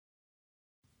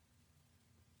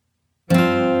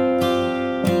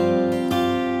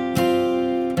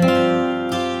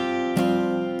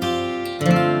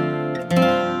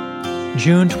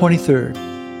June 23rd,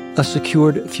 a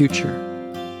secured future.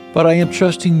 But I am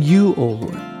trusting you, O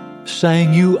Lord,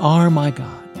 saying you are my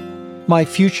God. My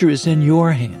future is in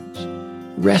your hands.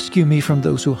 Rescue me from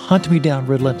those who hunt me down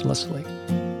relentlessly.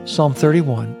 Psalm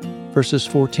 31, verses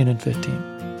 14 and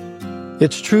 15.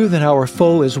 It's true that our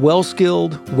foe is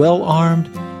well-skilled, well-armed,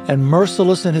 and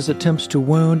merciless in his attempts to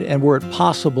wound and, were it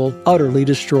possible, utterly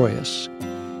destroy us.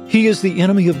 He is the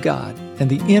enemy of God and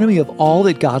the enemy of all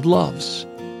that God loves.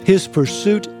 His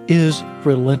pursuit is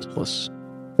relentless.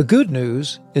 The good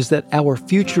news is that our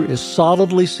future is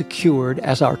solidly secured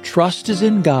as our trust is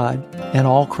in God and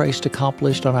all Christ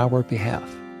accomplished on our behalf.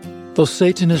 Though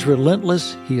Satan is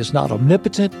relentless, he is not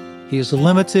omnipotent, he is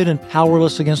limited and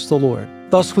powerless against the Lord.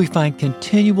 Thus, we find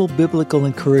continual biblical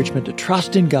encouragement to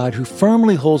trust in God who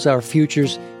firmly holds our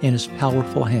futures in his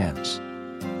powerful hands.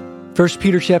 1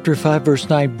 Peter chapter 5, verse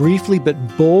 9 briefly but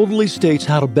boldly states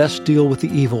how to best deal with the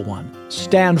evil one.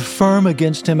 Stand firm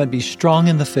against him and be strong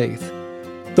in the faith.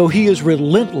 Though he is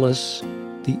relentless,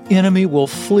 the enemy will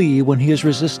flee when he is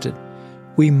resisted.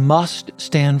 We must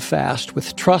stand fast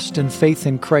with trust and faith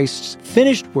in Christ's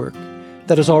finished work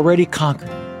that has already conquered.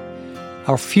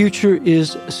 Our future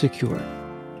is secure.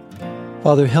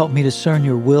 Father, help me discern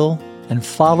your will and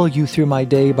follow you through my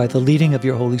day by the leading of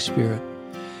your Holy Spirit.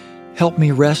 Help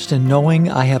me rest in knowing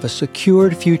I have a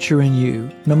secured future in you,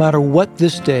 no matter what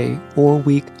this day or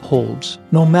week holds,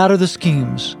 no matter the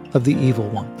schemes of the evil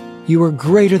one. You are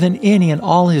greater than any and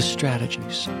all his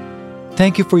strategies.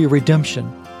 Thank you for your redemption,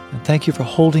 and thank you for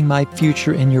holding my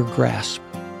future in your grasp.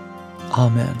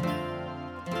 Amen.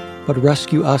 But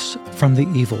rescue us from the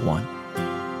evil one.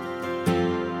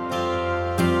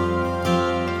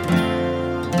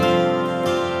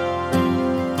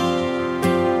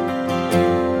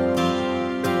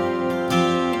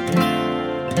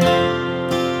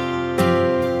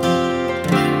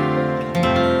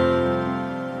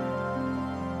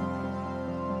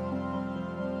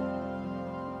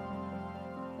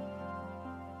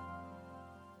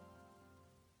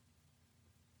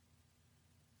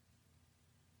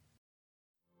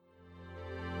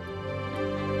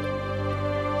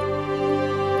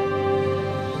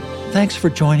 Thanks for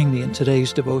joining me in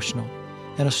today's devotional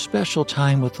and a special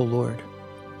time with the Lord.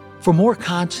 For more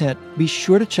content, be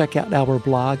sure to check out our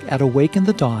blog at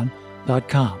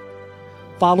awakenthedawn.com.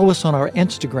 Follow us on our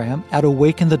Instagram at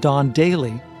Awaken the Dawn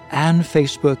Daily and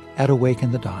Facebook at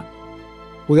Awaken the Dawn.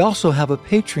 We also have a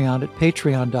Patreon at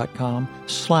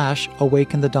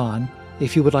patreon.com/awakenthedawn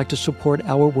if you would like to support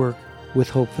our work with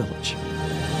Hope Village.